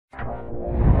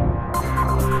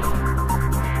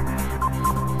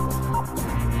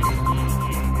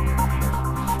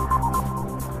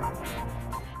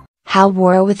How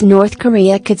war with North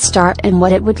Korea could start and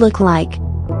what it would look like.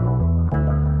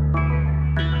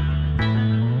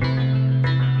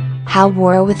 How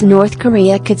war with North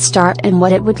Korea could start and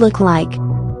what it would look like.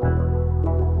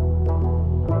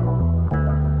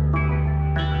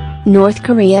 North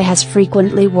Korea has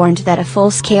frequently warned that a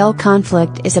full-scale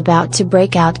conflict is about to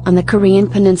break out on the Korean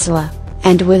Peninsula,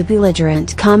 and with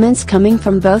belligerent comments coming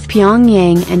from both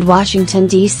Pyongyang and Washington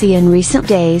DC in recent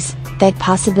days, that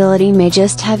possibility may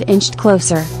just have inched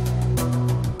closer.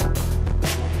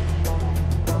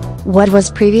 What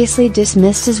was previously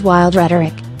dismissed as wild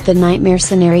rhetoric, the nightmare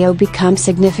scenario becomes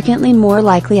significantly more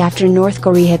likely after North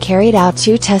Korea carried out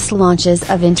 2 test launches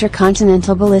of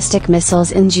intercontinental ballistic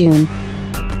missiles in June.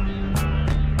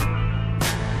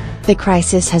 The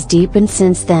crisis has deepened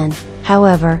since then,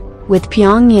 however, with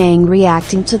Pyongyang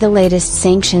reacting to the latest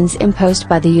sanctions imposed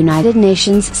by the United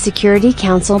Nations Security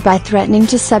Council by threatening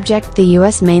to subject the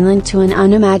US mainland to an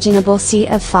unimaginable sea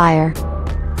of fire.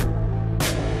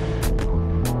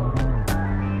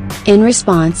 In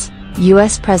response,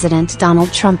 US President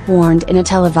Donald Trump warned in a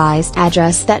televised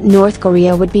address that North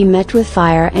Korea would be met with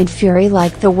fire and fury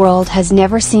like the world has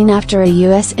never seen after a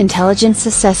US intelligence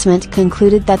assessment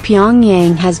concluded that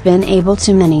Pyongyang has been able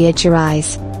to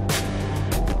miniaturize